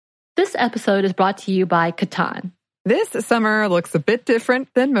This episode is brought to you by Catan. This summer looks a bit different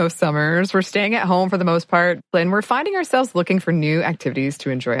than most summers. We're staying at home for the most part, and we're finding ourselves looking for new activities to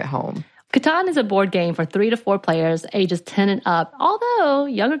enjoy at home. Catan is a board game for 3 to 4 players, ages 10 and up, although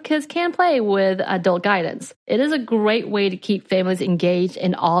younger kids can play with adult guidance. It is a great way to keep families engaged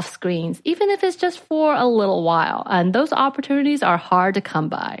and off screens, even if it's just for a little while. And those opportunities are hard to come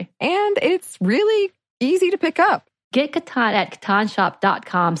by. And it's really easy to pick up. Get Catan at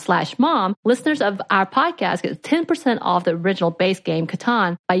catanshop.com/mom. Listeners of our podcast get 10% off the original base game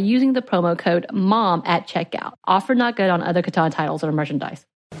Catan by using the promo code MOM at checkout. Offer not good on other Catan titles or merchandise.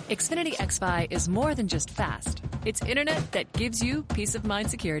 Xfinity XFi is more than just fast. It's internet that gives you peace of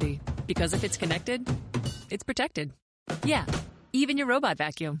mind security. Because if it's connected, it's protected. Yeah, even your robot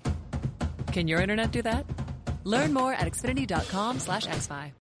vacuum. Can your internet do that? Learn more at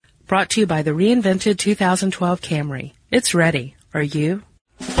xfinity.com/XFi. Brought to you by the reinvented 2012 Camry. It's ready. Are you?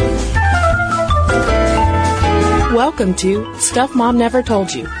 Welcome to Stuff Mom Never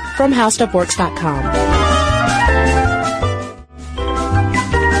Told You from HowStuffWorks.com.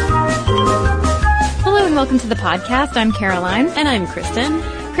 Hello and welcome to the podcast. I'm Caroline. And I'm Kristen.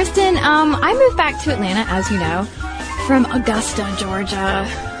 Kristen, I moved back to Atlanta, as you know, from Augusta, Georgia,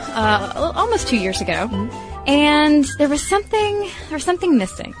 almost 2 years ago. And there was something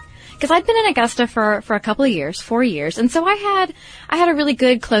missing. Because I'd been in Augusta for a couple of years, 4 years, and so I had a really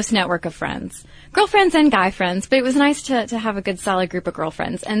good, close network of friends. Girlfriends and guy friends, but it was nice to have a good, solid group of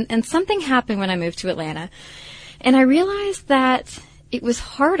girlfriends. And something happened when I moved to Atlanta. And I realized that it was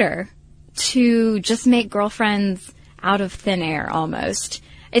harder to just make girlfriends out of thin air, almost.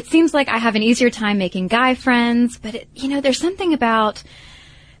 It seems like I have an easier time making guy friends, but there's something about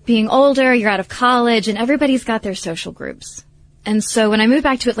being older, you're out of college, and everybody's got their social groups. And so when I moved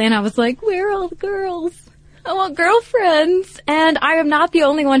back to Atlanta, I was like, where are all the girls? I want girlfriends. And I am not the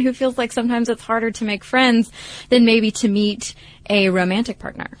only one who feels like sometimes it's harder to make friends than maybe to meet a romantic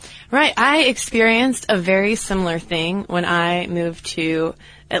partner. Right. I experienced a very similar thing when I moved to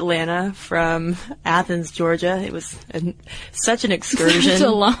Atlanta from Athens, Georgia. It was such an excursion. Such a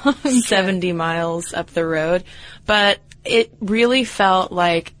long 70 miles up the road. But it really felt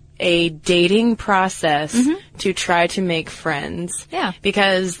like a dating process to try to make friends. Yeah.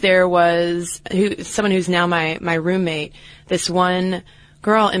 Because there was someone who's now my roommate, this one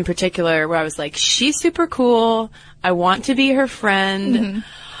girl in particular where I was like, she's super cool. I want to be her friend.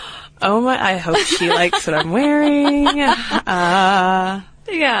 Oh my, I hope she likes what I'm wearing. Yeah.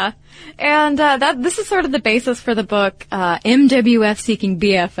 And this is sort of the basis for the book, MWF Seeking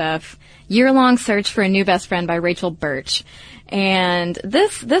BFF, Year-Long Search for a New Best Friend by Rachel Birch. And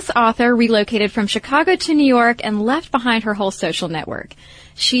this author relocated from Chicago to New York and left behind her whole social network.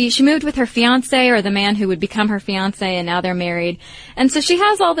 She moved with her fiance, or the man who would become her fiance, and now they're married. And so she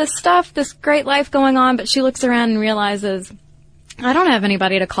has all this stuff, this great life going on, but she looks around and realizes, I don't have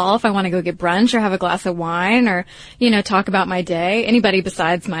anybody to call if I want to go get brunch or have a glass of wine or, talk about my day. Anybody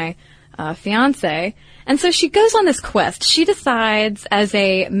besides my fiance. And so she goes on this quest. She decides, as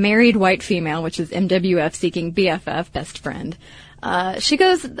a married white female, which is MWF Seeking BFF, best friend, she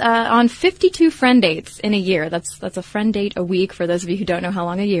goes on 52 friend dates in a year. That's a friend date a week for those of you who don't know how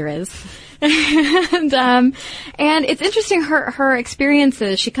long a year is. And it's interesting, her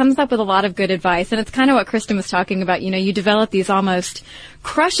experiences. She comes up with a lot of good advice, and it's kind of what Kristen was talking about. You develop these almost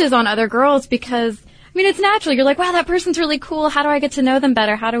crushes on other girls because, it's natural. You're like, wow, that person's really cool. How do I get to know them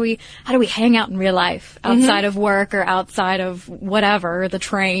better? How do we hang out in real life outside of work or outside of whatever, the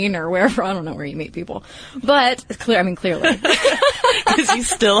train or wherever? I don't know where you meet people, but clearly. Because you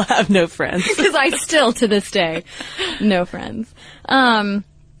still have no friends. Because I still, to this day, no friends. Some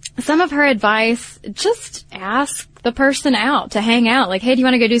of her advice, just ask the person out to hang out. Like, hey, do you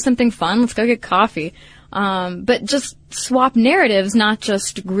want to go do something fun? Let's go get coffee. But just swap narratives, not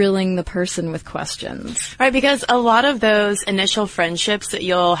just grilling the person with questions. Right, because a lot of those initial friendships that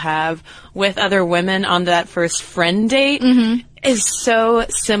you'll have with other women on that first friend date is so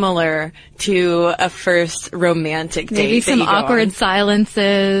similar to a first romantic date. Maybe some awkward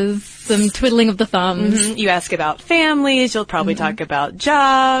silences, some twiddling of the thumbs. You ask about families, you'll probably talk about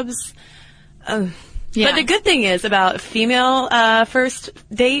jobs. Yeah. But the good thing is about female first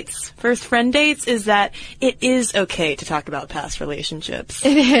friend dates, is that it is okay to talk about past relationships.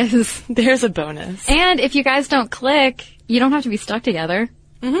 It is. There's a bonus. And if you guys don't click, you don't have to be stuck together.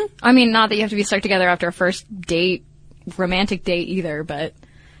 Not that you have to be stuck together after a first date, romantic date either, but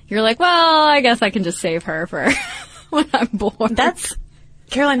you're like, well, I guess I can just save her for when I'm bored.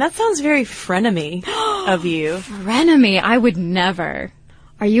 Caroline, that sounds very frenemy of you. Frenemy? I would never.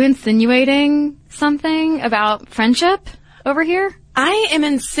 Are you insinuating something about friendship over here? I am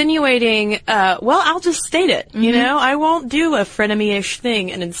insinuating, I'll just state it, you know? I won't do a frenemy-ish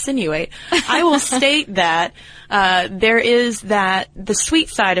thing and insinuate. I will state that there is the sweet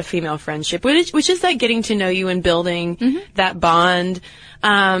side of female friendship, which is that getting to know you and building that bond.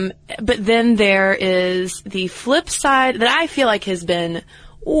 But then there is the flip side that I feel like has been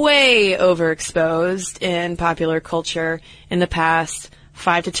way overexposed in popular culture in the past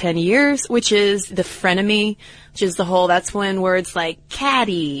 5 to 10 years, which is the frenemy, which is that's when words like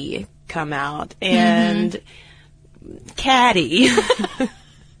catty come out and catty.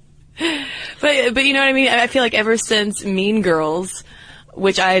 But you know what I mean? I feel like ever since Mean Girls,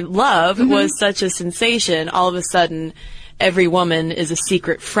 which I love, was such a sensation, all of a sudden every woman is a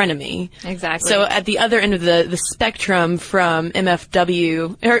secret frenemy. Exactly. So at the other end of the spectrum from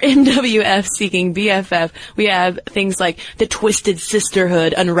MWF seeking BFF, we have things like the Twisted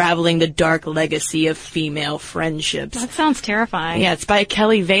Sisterhood, unraveling the dark legacy of female friendships. That sounds terrifying. Yeah, it's by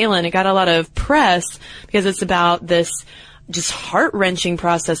Kelly Valen. It got a lot of press because it's about this just heart-wrenching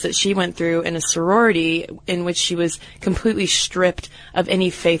process that she went through in a sorority in which she was completely stripped of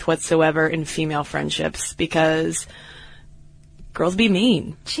any faith whatsoever in female friendships because girls be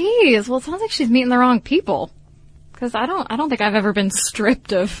mean. Jeez, well, it sounds like she's meeting the wrong people. Because I don't think I've ever been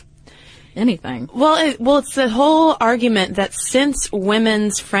stripped of anything. Well, it's the whole argument that since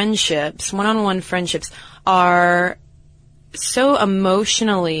women's friendships, one-on-one friendships, are so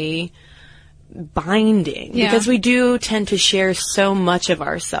emotionally binding because we do tend to share so much of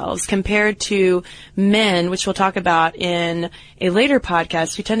ourselves compared to men, which we'll talk about in a later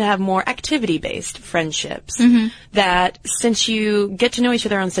podcast. We tend to have more activity-based friendships that since you get to know each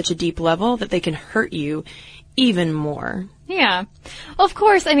other on such a deep level that they can hurt you even more. Yeah. Well, of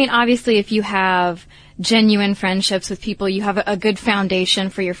course, I mean, obviously if you have genuine friendships with people, you have a good foundation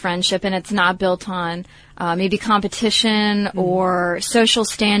for your friendship and it's not built on maybe competition or social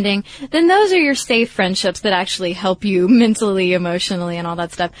standing, then those are your safe friendships that actually help you mentally, emotionally, and all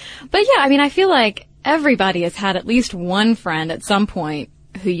that stuff. But yeah, I mean, I feel like everybody has had at least one friend at some point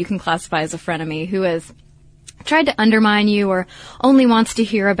who you can classify as a frenemy who has tried to undermine you or only wants to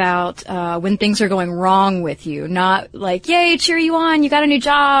hear about when things are going wrong with you. Not like, yay, cheer you on, you got a new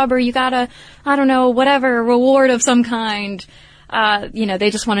job or you got a, I don't know, whatever, reward of some kind. They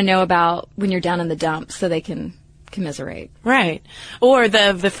just want to know about when you're down in the dumps so they can commiserate. Right. Or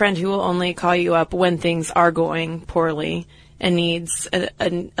the friend who will only call you up when things are going poorly and needs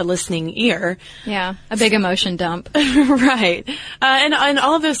a listening ear. Yeah, a big emotion dump. Right. And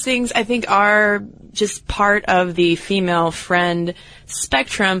all of those things, I think, are just part of the female friend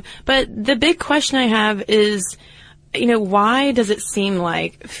spectrum. But the big question I have is, why does it seem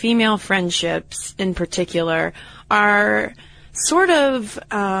like female friendships in particular are sort of,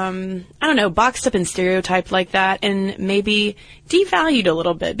 boxed up and stereotyped like that and maybe devalued a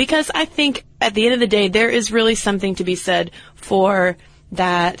little bit? Because I think at the end of the day, there is really something to be said for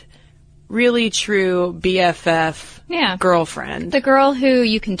that really true BFF girlfriend. The girl who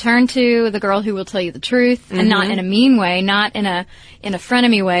you can turn to, the girl who will tell you the truth, and not in a mean way, not in a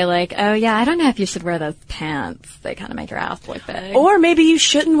frenemy way, like, oh yeah, I don't know if you should wear those pants. They kind of make your ass look big. Or maybe you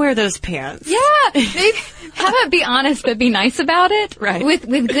shouldn't wear those pants. Yeah, maybe, how about be honest but be nice about it? Right. With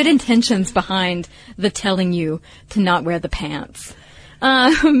good intentions behind the telling you to not wear the pants.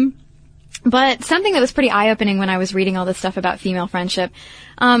 But something that was pretty eye-opening when I was reading all this stuff about female friendship,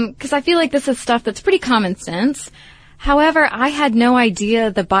 because I feel like this is stuff that's pretty common sense. However, I had no idea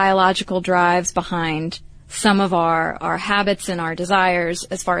the biological drives behind some of our habits and our desires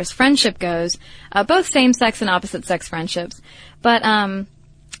as far as friendship goes, both same-sex and opposite-sex friendships. But,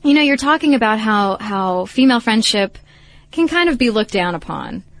 you're talking about how female friendship can kind of be looked down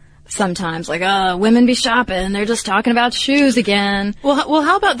upon. Sometimes, like, women be shopping, they're just talking about shoes again. Well,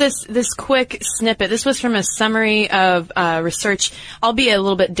 how about this quick snippet? This was from a summary of research, albeit a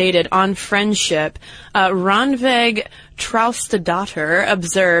little bit dated, on friendship. Ranveig Traustadottir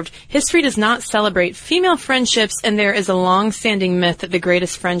observed, history does not celebrate female friendships, and there is a long-standing myth that the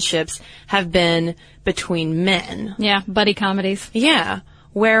greatest friendships have been between men. Yeah, buddy comedies. Yeah,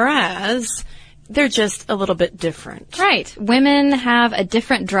 whereas they're just a little bit different. Right. Women have a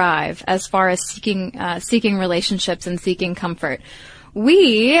different drive as far as seeking relationships and seeking comfort.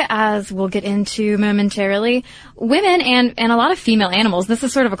 We, as we'll get into momentarily, women and a lot of female animals, this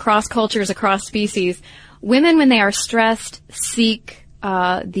is sort of across cultures, across species, women, when they are stressed, seek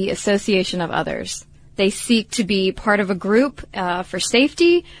the association of others. They seek to be part of a group for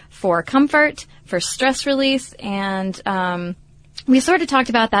safety, for comfort, for stress release, and we sort of talked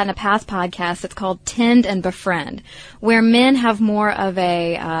about that in a past podcast. It's called Tend and Befriend, where men have more of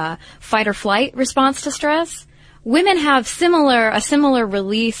a fight or flight response to stress, women have a similar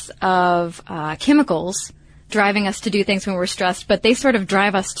release of chemicals driving us to do things when we're stressed, but they sort of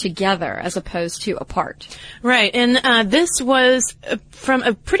drive us together as opposed to apart. Right, and this was from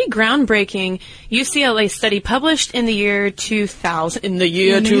a pretty groundbreaking UCLA study published in the year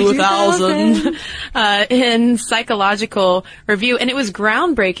 2000, in Psychological Review, and it was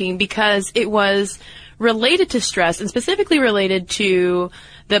groundbreaking because it was related to stress, and specifically related to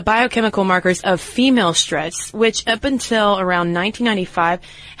the biochemical markers of female stress, which up until around 1995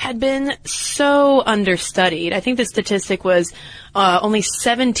 had been so understudied. I think the statistic was only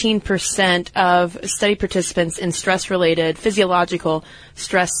 17% of study participants in stress-related physiological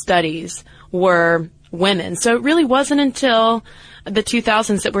stress studies were women. So it really wasn't until the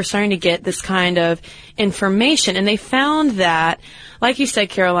 2000s that we're starting to get this kind of information. And they found that, like you said,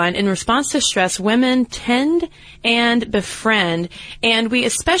 Caroline, in response to stress, women tend and befriend, and we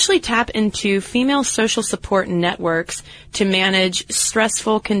especially tap into female social support networks to manage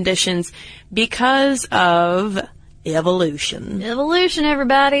stressful conditions because of evolution. Evolution,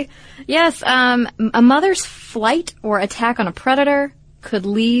 everybody. Yes, a mother's flight or attack on a predator could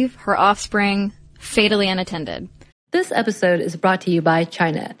leave her offspring fatally unattended. This episode is brought to you by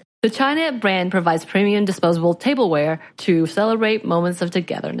Chinet. The Chinet brand provides premium disposable tableware to celebrate moments of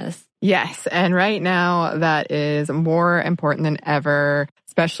togetherness. Yes, and right now that is more important than ever,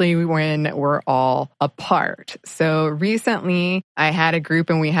 especially when we're all apart. So recently I had a group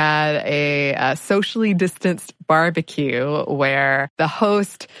and we had a socially distanced barbecue where the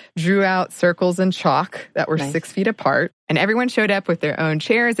host drew out circles and chalk that were 6 feet apart. And everyone showed up with their own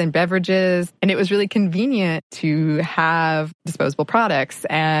chairs and beverages. And it was really convenient to have disposable products.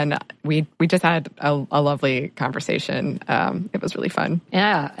 And we just had a lovely conversation. It was really fun.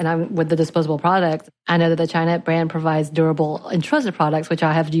 Yeah. And with the disposable products, I know that the Chinet brand provides durable and trusted products, which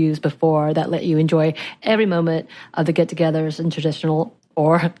I have used before, that let you enjoy every moment of the get-togethers in traditional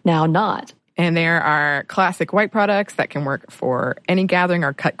or now not. And there are classic white products that can work for any gathering,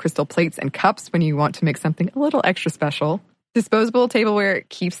 or cut crystal plates and cups when you want to make something a little extra special. Disposable tableware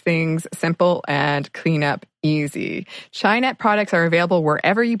keeps things simple and cleanup easy. Chinet products are available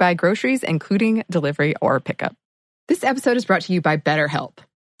wherever you buy groceries, including delivery or pickup. This episode is brought to you by BetterHelp.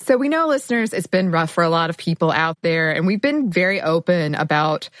 So we know, listeners, it's been rough for a lot of people out there, and we've been very open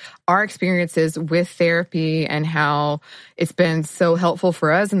about our experiences with therapy and how it's been so helpful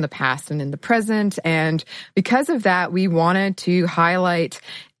for us in the past and in the present. And because of that, we wanted to highlight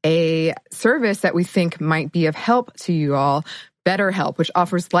a service that we think might be of help to you all, BetterHelp, which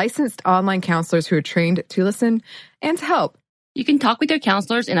offers licensed online counselors who are trained to listen and to help. You can talk with your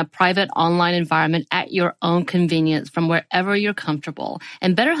counselors in a private online environment at your own convenience from wherever you're comfortable.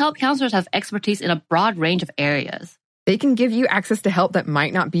 And BetterHelp counselors have expertise in a broad range of areas. They can give you access to help that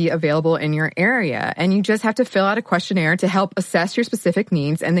might not be available in your area. And you just have to fill out a questionnaire to help assess your specific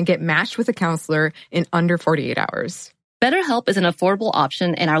needs and then get matched with a counselor in under 48 hours. BetterHelp is an affordable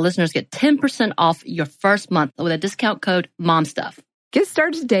option, and our listeners get 10% off your first month with a discount code MOMSTUFF. Get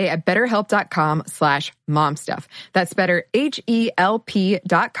started today at BetterHelp.com/momstuff. That's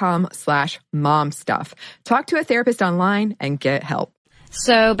BetterHelp.com/momstuff. Talk to a therapist online and get help.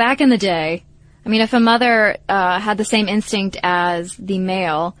 So back in the day, I mean, if a mother had the same instinct as the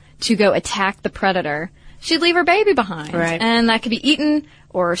male to go attack the predator, she'd leave her baby behind. Right. And that could be eaten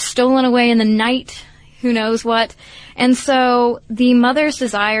or stolen away in the night, who knows what. And so the mother's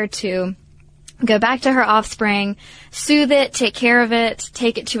desire to go back to her offspring, soothe it, take care of it,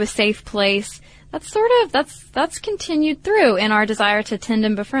 take it to a safe place. That's continued through in our desire to tend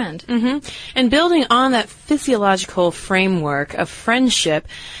and befriend. Mm-hmm. And building on that physiological framework of friendship,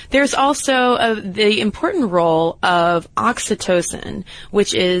 there's also the important role of oxytocin,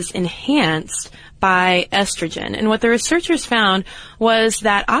 which is enhanced by estrogen. And what the researchers found was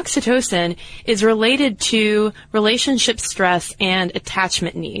that oxytocin is related to relationship stress and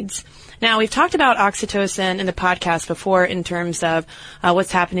attachment needs. Now, we've talked about oxytocin in the podcast before in terms of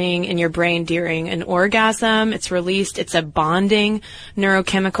what's happening in your brain during an orgasm. It's released. It's a bonding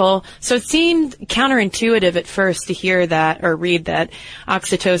neurochemical. So it seemed counterintuitive at first to hear that or read that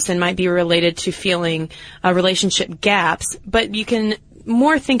oxytocin might be related to feeling relationship gaps, but you can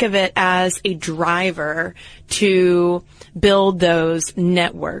more think of it as a driver to build those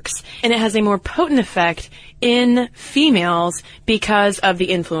networks. And it has a more potent effect in females because of the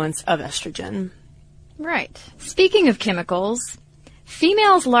influence of estrogen. Right. Speaking of chemicals,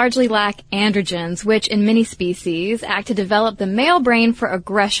 females largely lack androgens, which in many species act to develop the male brain for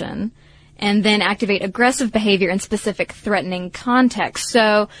aggression and then activate aggressive behavior in specific threatening contexts.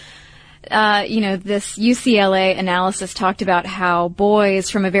 So this UCLA analysis talked about how boys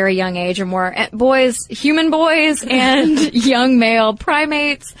from a very young age are more human boys and young male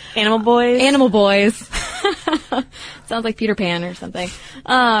primates. Animal boys. Sounds like Peter Pan or something.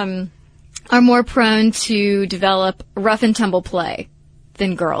 Are more prone to develop rough and tumble play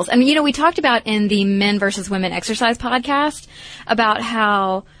than girls. And, we talked about in the Men versus Women Exercise podcast about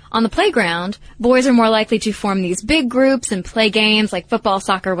how on the playground, boys are more likely to form these big groups and play games like football,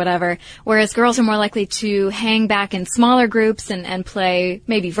 soccer, whatever, whereas girls are more likely to hang back in smaller groups and play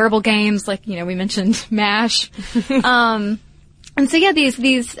maybe verbal games like, we mentioned MASH. And so, these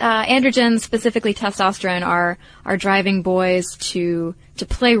androgens, specifically testosterone, are driving boys to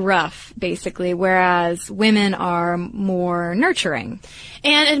play rough, basically, whereas women are more nurturing.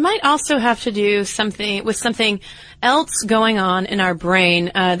 And it might also have to do with something else going on in our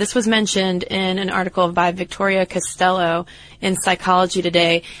brain. This was mentioned in an article by Victoria Costello in Psychology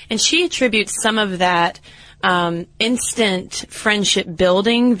Today, and she attributes some of that instant friendship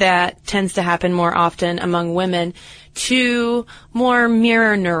building that tends to happen more often among women to more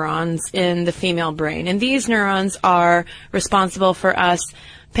mirror neurons in the female brain. And these neurons are responsible for us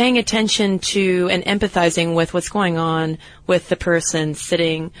paying attention to and empathizing with what's going on with the person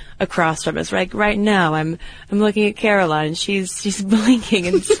sitting across from us. Right now, I'm looking at Caroline. She's blinking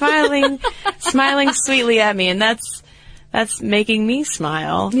and smiling sweetly at me, and that's making me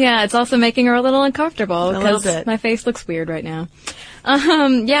smile. Yeah, it's also making her a little uncomfortable because my face looks weird right now.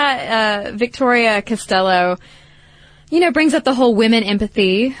 Victoria Costello, brings up the whole women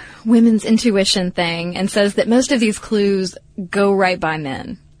empathy, women's intuition thing, and says that most of these clues go right by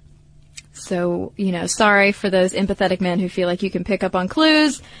men. So, sorry for those empathetic men who feel like you can pick up on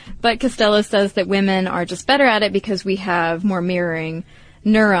clues, but Costello says that women are just better at it because we have more mirroring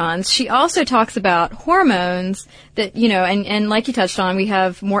neurons. She also talks about hormones that, and like you touched on, we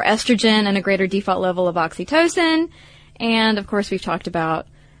have more estrogen and a greater default level of oxytocin. And, of course, we've talked about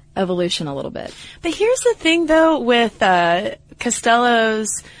evolution a little bit. But here's the thing, though, with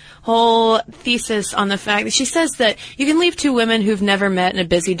Costello's whole thesis on the fact that she says that you can leave two women who've never met in a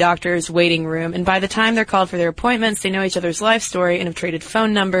busy doctor's waiting room, and by the time they're called for their appointments, they know each other's life story and have traded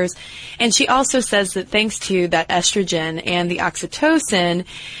phone numbers. And she also says that thanks to that estrogen and the oxytocin,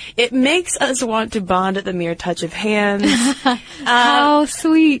 it makes us want to bond at the mere touch of hands. How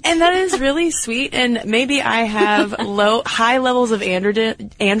sweet. And that is really sweet. And maybe I have high levels of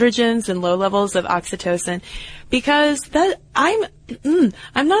androgens and low levels of oxytocin. Because I'm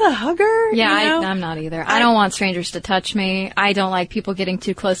not a hugger. Yeah, I'm not either. I don't want strangers to touch me. I don't like people getting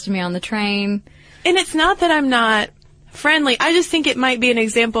too close to me on the train. And it's not that I'm not friendly. I just think it might be an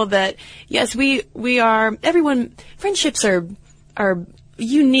example that, yes, we are, friendships are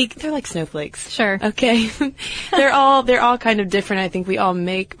unique. They're like snowflakes. Sure. Okay. They're all kind of different. I think we all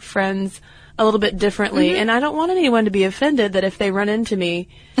make friends a little bit differently. Mm-hmm. And I don't want anyone to be offended that if they run into me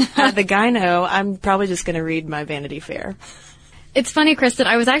at the gyno, I'm probably just going to read my Vanity Fair. It's funny, Kristen,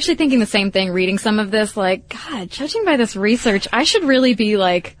 I was actually thinking the same thing reading some of this, like, God, judging by this research, I should really be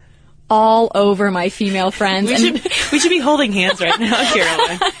like all over my female friends. We should be holding hands right now,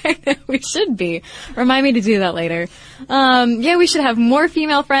 Caroline. We should be. Remind me to do that later. We should have more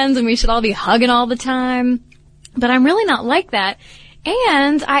female friends and we should all be hugging all the time. But I'm really not like that.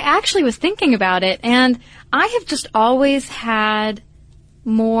 And I actually was thinking about it, and I have just always had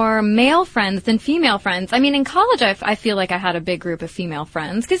more male friends than female friends. I mean, in college, I feel like I had a big group of female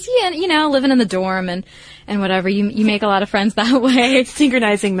friends because, living in the dorm and whatever, you make a lot of friends that way.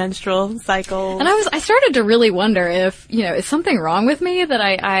 Synchronizing menstrual cycles. And I started to really wonder if, is something wrong with me that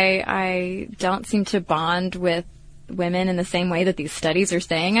I don't seem to bond with women in the same way that these studies are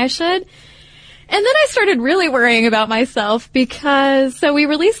saying I should. And then I started really worrying about myself because, we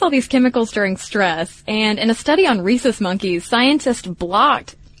release all these chemicals during stress, and in a study on rhesus monkeys, scientists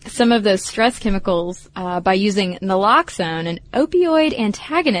blocked some of those stress chemicals by using naloxone, an opioid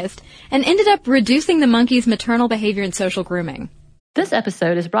antagonist, and ended up reducing the monkeys' maternal behavior and social grooming. This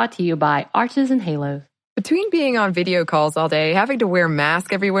episode is brought to you by Arches and Halos. Between being on video calls all day, having to wear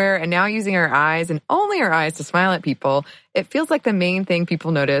masks everywhere, and now using our eyes and only our eyes to smile at people, it feels like the main thing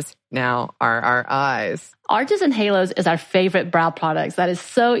people notice now are our eyes. Arches and Halos is our favorite brow products that is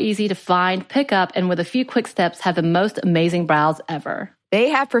so easy to find, pick up, and with a few quick steps have the most amazing brows ever. They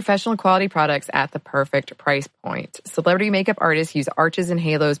have professional quality products at the perfect price point. Celebrity makeup artists use Arches and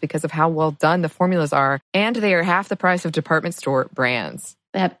Halos because of how well done the formulas are, and they are half the price of department store brands.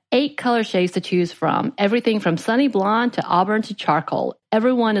 They have 8 color shades to choose from, everything from sunny blonde to auburn to charcoal.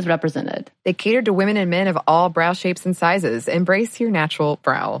 Everyone is represented. They cater to women and men of all brow shapes and sizes. Embrace your natural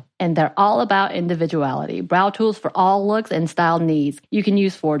brow. And they're all about individuality. Brow tools for all looks and style needs. You can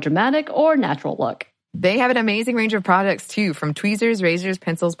use for dramatic or natural look. They have an amazing range of products, too, from tweezers, razors,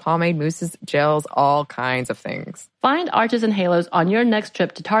 pencils, pomade, mousses, gels, all kinds of things. Find Arches and Halos on your next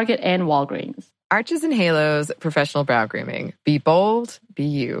trip to Target and Walgreens. Arches and Halos Professional Brow Grooming. Be bold, be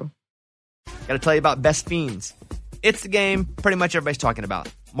you. Got to tell you about Best Fiends. It's the game pretty much everybody's talking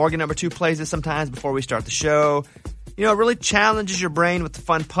about. Morgan number 2 plays this sometimes before we start the show. You know, it really challenges your brain with the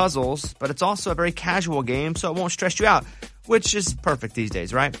fun puzzles, but it's also a very casual game, so it won't stress you out, which is perfect these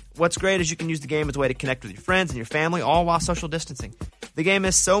days, right? What's great is you can use the game as a way to connect with your friends and your family, all while social distancing. The game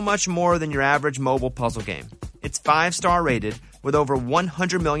is so much more than your average mobile puzzle game. It's 5-star rated with over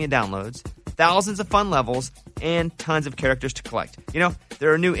 100 million downloads, thousands of fun levels, and tons of characters to collect. You know,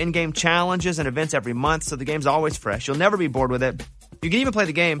 there are new in-game challenges and events every month, so the game's always fresh. You'll never be bored with it. You can even play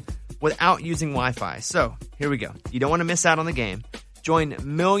the game without using Wi-Fi. So, here we go. You don't want to miss out on the game. Join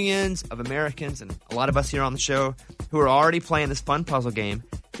millions of Americans and a lot of us here on the show who are already playing this fun puzzle game.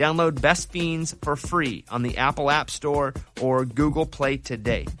 Download Best Fiends for free on the Apple App Store or Google Play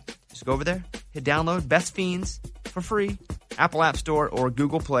today. Just go over there, hit download Best Fiends for free, Apple App Store or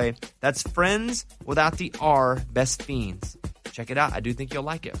Google Play. That's Friends without the R, Best Fiends. Check it out. I do think you'll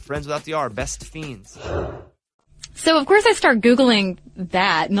like it. Friends without the R, Best Fiends. So, of course, I start Googling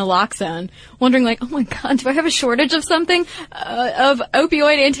that, naloxone, wondering, like, oh, my God, do I have a shortage of something? Of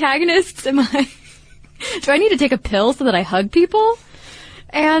opioid antagonists? Do I need to take a pill so that I hug people?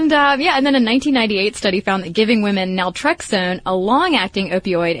 And, and then a 1998 study found that giving women naltrexone, a long-acting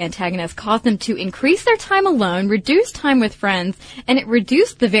opioid antagonist, caused them to increase their time alone, reduce time with friends, and it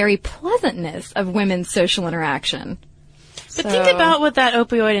reduced the very pleasantness of women's social interaction. But think about what that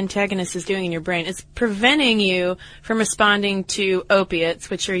opioid antagonist is doing in your brain. It's preventing you from responding to opiates,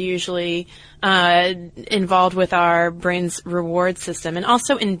 which are usually involved with our brain's reward system, and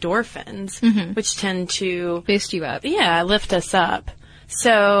also endorphins, which tend to boost you up. Yeah, lift us up.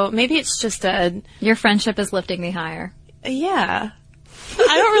 So maybe it's just your friendship is lifting me higher. Yeah.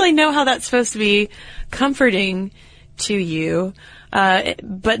 I don't really know how that's supposed to be comforting to you.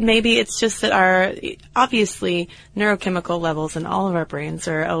 But maybe it's just that our, obviously, neurochemical levels in all of our brains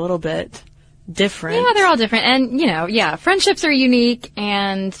are a little bit different. Yeah, they're all different. And, friendships are unique,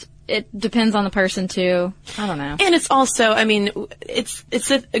 and it depends on the person, too. I don't know. And it's also,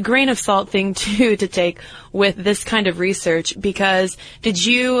 it's a grain of salt thing, too, to take with this kind of research, because did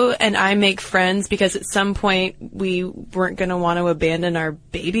you and I make friends because at some point we weren't going to want to abandon our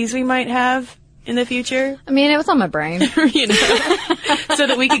babies we might have in the future? It was on my brain. So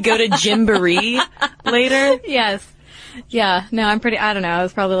that we could go to Gymboree later? Yes. Yeah. No, I don't know. I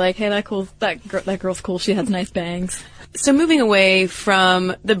was probably like, hey, that girl's cool. She has nice bangs. So moving away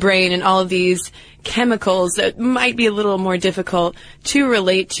from the brain and all of these chemicals that might be a little more difficult to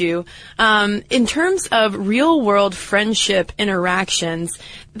relate to, in terms of real-world friendship interactions,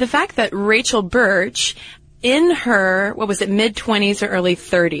 the fact that Rachel Birch, in her, mid-20s or early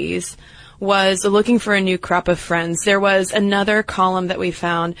 30s, was looking for a new crop of friends. There was another column that we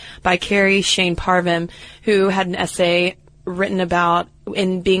found by Carrie Shane Parvim, who had an essay written about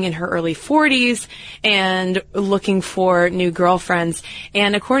being in her early 40s and looking for new girlfriends.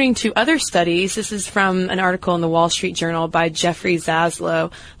 And according to other studies, this is from an article in the Wall Street Journal by Jeffrey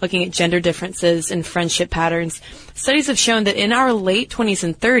Zaslow, looking at gender differences in friendship patterns. Studies have shown that in our late 20s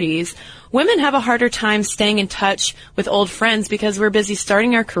and 30s, women have a harder time staying in touch with old friends because we're busy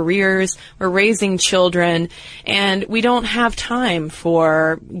starting our careers, we're raising children, and we don't have time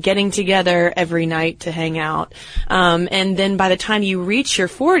for getting together every night to hang out. And then by the time you reach your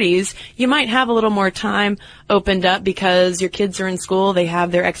 40s, you might have a little more time opened up because your kids are in school, they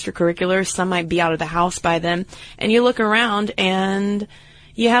have their extracurriculars, some might be out of the house by then, and you look around and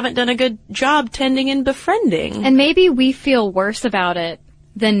you haven't done a good job tending and befriending. And maybe we feel worse about it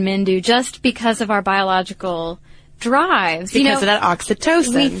than men do just because of our biological drives. Because of that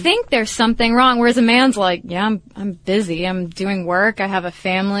oxytocin. We think there's something wrong, whereas a man's like, yeah, I'm busy, I'm doing work, I have a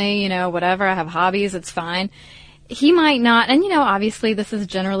family, whatever, I have hobbies, it's fine. He might not, and obviously this is a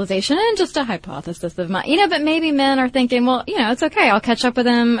generalization and just a hypothesis of mine, but maybe men are thinking, well, it's okay, I'll catch up with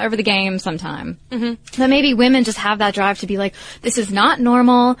him over the game sometime. Mm-hmm. But maybe women just have that drive to be like, this is not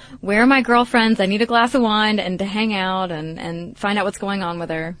normal, where are my girlfriends, I need a glass of wine and to hang out and find out what's going on with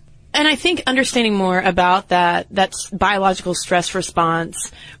her. And I think understanding more about that biological stress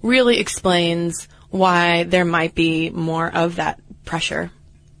response really explains why there might be more of that pressure.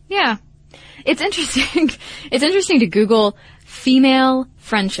 Yeah. It's interesting. It's interesting to Google female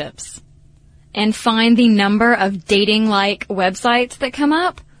friendships and find the number of dating-like websites that come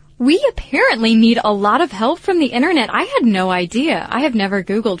up, we apparently need a lot of help from the internet. I had no idea. I have never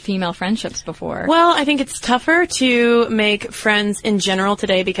Googled female friendships before. Well, I think it's tougher to make friends in general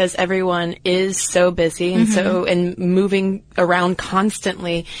today because everyone is so busy and and moving around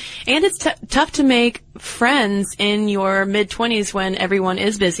constantly. And it's tough to make friends in your mid-20s when everyone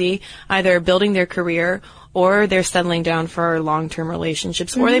is busy, either building their career or they're settling down for long-term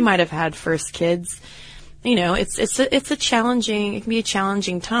relationships, or they might have had first kids. You know, it can be a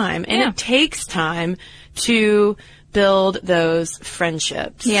challenging time, and it takes time to build those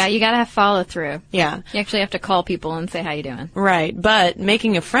friendships. Yeah, you gotta have follow through. Yeah. You actually have to call people and say, how you doing? Right. But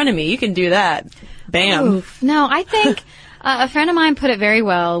making a frenemy, you can do that. Bam. Oof. No, I think a friend of mine put it very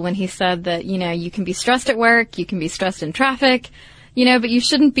well when he said that, you know, you can be stressed at work, you can be stressed in traffic, you know, but you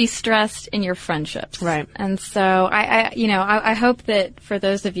shouldn't be stressed in your friendships. Right. And so I hope that for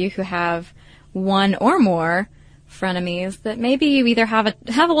those of you who have one or more frenemies, that maybe you either have a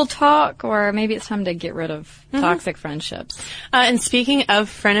little talk, or maybe it's time to get rid of toxic friendships. And speaking of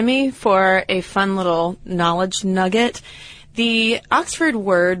frenemy, for a fun little knowledge nugget, the Oxford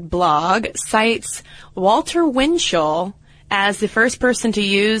Word blog cites Walter Winchell as the first person to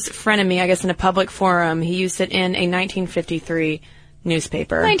use frenemy, I guess, in a public forum. He used it in a 1953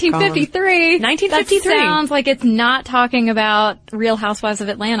 newspaper. 1953. 1953. That sounds like it's not talking about Real Housewives of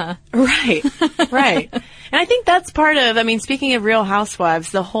Atlanta. Right. Right. And I think that's part of, I mean, speaking of Real Housewives,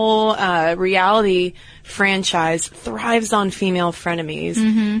 the whole reality franchise thrives on female frenemies.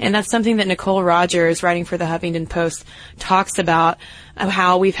 And that's something that Nicole Rogers, writing for the Huffington Post, talks about,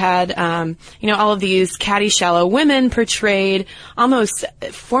 how we've had, all of these catty, shallow women portrayed almost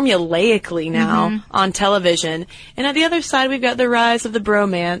formulaically now on television. And at the other side, we've got the rise of the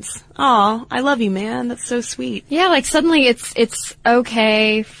bromance. Aw, I love you, man. That's so sweet. Yeah, like suddenly it's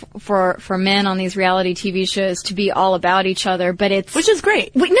okay for men on these reality TV shows to be all about each other, but which is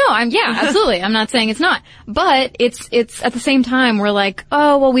great. Absolutely. I'm not saying it's not. But it's at the same time, we're like,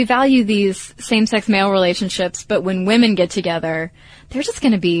 oh, well, we value these same-sex male relationships, but when women get together, they're just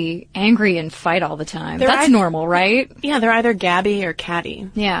going to be angry and fight all the time. That's normal, right? Yeah, they're either Gabby or Catty.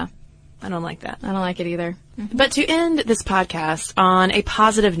 Yeah. I don't like that. I don't like it either. But to end this podcast on a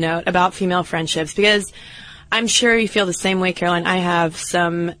positive note about female friendships, because I'm sure you feel the same way, Caroline. I have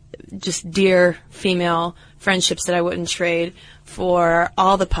some just dear female friendships that I wouldn't trade for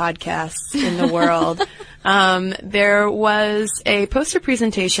all the podcasts in the world. There was a poster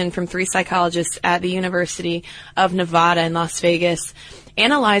presentation from 3 psychologists at the University of Nevada in Las Vegas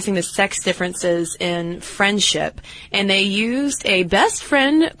analyzing the sex differences in friendship. And they used a best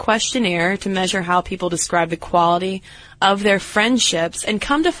friend questionnaire to measure how people describe the quality of their friendships, and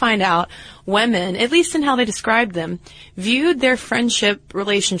come to find out women, at least in how they described them, viewed their friendship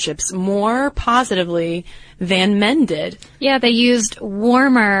relationships more positively than men did. Yeah, they used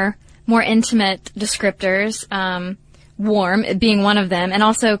warmer, more intimate descriptors, warm being one of them, and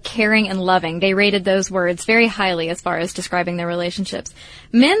also caring and loving. They rated those words very highly as far as describing their relationships.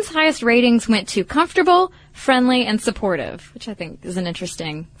 Men's highest ratings went to comfortable, friendly, and supportive, which I think is an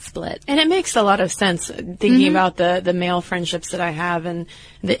interesting split. And it makes a lot of sense thinking about the male friendships that I have and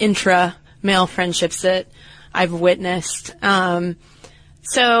the intra-male friendships that I've witnessed.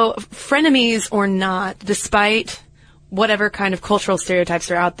 So frenemies or not, despite whatever kind of cultural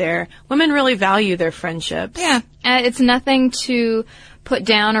stereotypes are out there, women really value their friendships. Yeah. It's nothing to put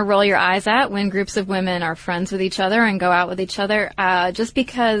down or roll your eyes at when groups of women are friends with each other and go out with each other. Just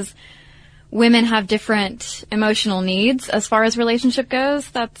because women have different emotional needs as far as relationship goes,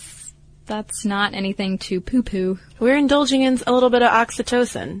 that's not anything to poo-poo. We're indulging in a little bit of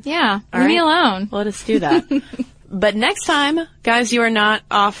oxytocin. Yeah. All Leave me right? alone. Let us do that. But next time, guys, you are not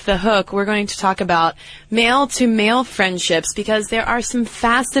off the hook. We're going to talk about male-to-male friendships, because there are some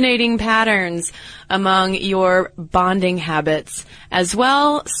fascinating patterns among your bonding habits as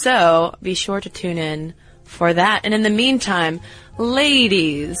well. So be sure to tune in for that. And in the meantime,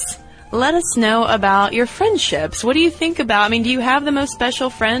 ladies, let us know about your friendships. What do you think about? I mean, do you have the most special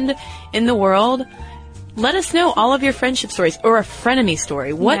friend in the world? Let us know all of your friendship stories, or a frenemy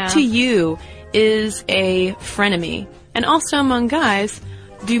story. What to you is a frenemy? And also among guys,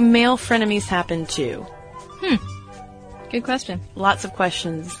 do male frenemies happen too? Good question. Lots of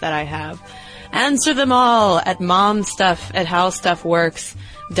questions that I have. Answer them all at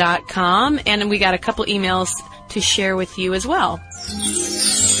momstuff@howstuffworks.com. And we got a couple emails to share with you as well.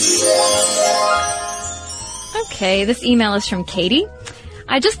 Okay, this email is from Katie.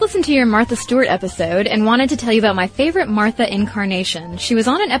 I just listened to your Martha Stewart episode and wanted to tell you about my favorite Martha incarnation. She was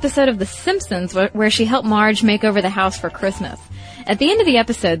on an episode of The Simpsons where she helped Marge make over the house for Christmas. At the end of the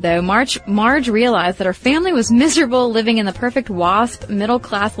episode, though, Marge realized that her family was miserable living in the perfect WASP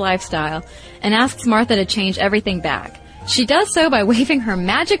middle-class lifestyle and asks Martha to change everything back. She does so by waving her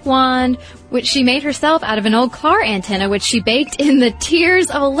magic wand, which she made herself out of an old car antenna, which she baked in the tears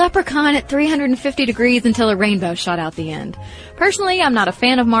of a leprechaun at 350 degrees until a rainbow shot out the end. Personally, I'm not a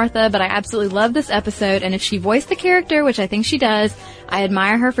fan of Martha, but I absolutely love this episode, and if she voiced the character, which I think she does, I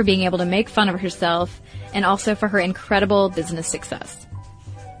admire her for being able to make fun of herself and also for her incredible business success.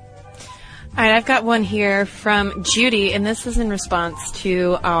 All right, I've got one here from Judy, and this is in response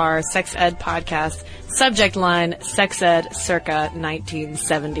to our Sex Ed podcast. Subject line, Sex Ed circa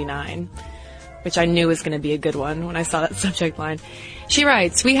 1979, which I knew was going to be a good one when I saw that subject line. She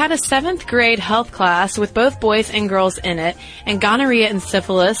writes, we had a 7th grade health class with both boys and girls in it, and gonorrhea and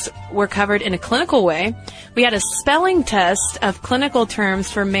syphilis were covered in a clinical way. We had a spelling test of clinical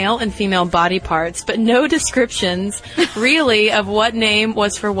terms for male and female body parts, but no descriptions really of what name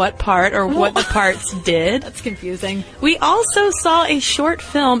was for what part or what the parts did. That's confusing. We also saw a short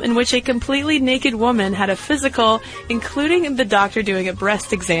film in which a completely naked woman had a physical, including the doctor doing a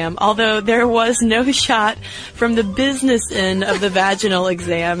breast exam, although there was no shot from the business end of the vaginal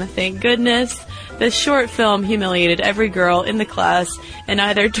exam. Thank goodness. The short film humiliated every girl in the class and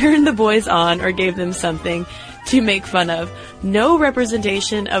either turned the boys on or gave them something to make fun of. No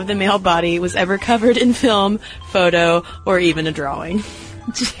representation of the male body was ever covered in film, photo, or even a drawing.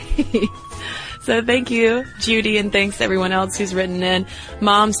 Jeez. So thank you, Judy, and thanks to everyone else who's written in.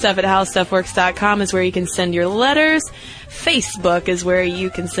 momstuff@howstuffworks.com is where you can send your letters. Facebook is where you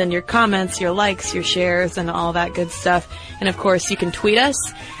can send your comments, your likes, your shares, and all that good stuff. And of course, you can tweet us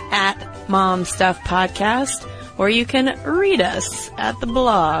at momstuffpodcast, or you can read us at the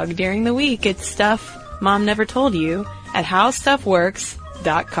blog during the week. It's Stuff Mom Never Told You at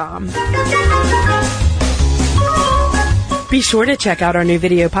howstuffworks.com. Be sure to check out our new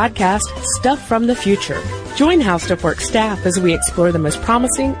video podcast, Stuff from the Future. Join How Stuff Works staff as we explore the most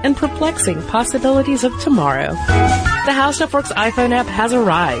promising and perplexing possibilities of tomorrow. The How Stuff Works iPhone app has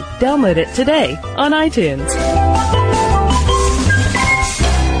arrived. Download it today on iTunes.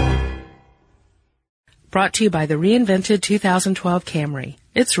 Brought to you by the reinvented 2012 Camry.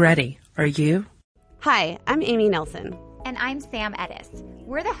 It's ready. Are you? Hi, I'm Amy Nelson. And I'm Sam Edis.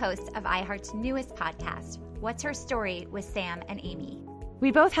 We're the hosts of iHeart's newest podcast, What's Her Story with Sam and Amy.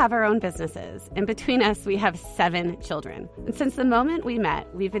 We both have our own businesses, and between us, we have 7 children. And since the moment we met,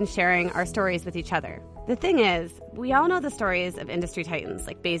 we've been sharing our stories with each other. The thing is, we all know the stories of industry titans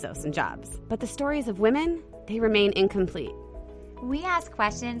like Bezos and Jobs, but the stories of women, they remain incomplete. We ask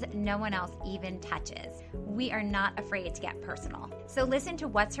questions no one else even touches. We are not afraid to get personal. So listen to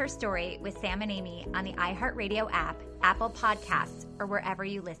What's Her Story with Sam and Amy on the iHeartRadio app, Apple Podcasts, or wherever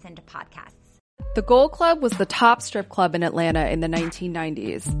you listen to podcasts. The Gold Club was the top strip club in Atlanta in the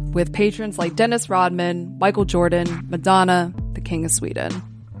 1990s, with patrons like Dennis Rodman, Michael Jordan, Madonna, the King of Sweden.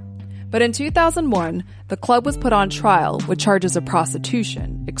 But in 2001, the club was put on trial with charges of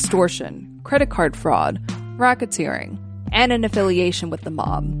prostitution, extortion, credit card fraud, racketeering, and an affiliation with the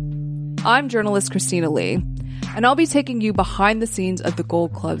mob. I'm journalist Christina Lee, and I'll be taking you behind the scenes of the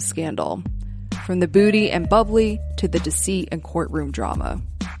Gold Club scandal, from the booty and bubbly to the deceit and courtroom drama.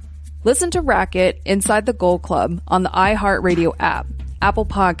 Listen to Racket Inside the Gold Club on the iHeartRadio app, Apple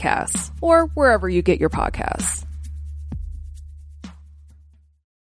Podcasts, or wherever you get your podcasts.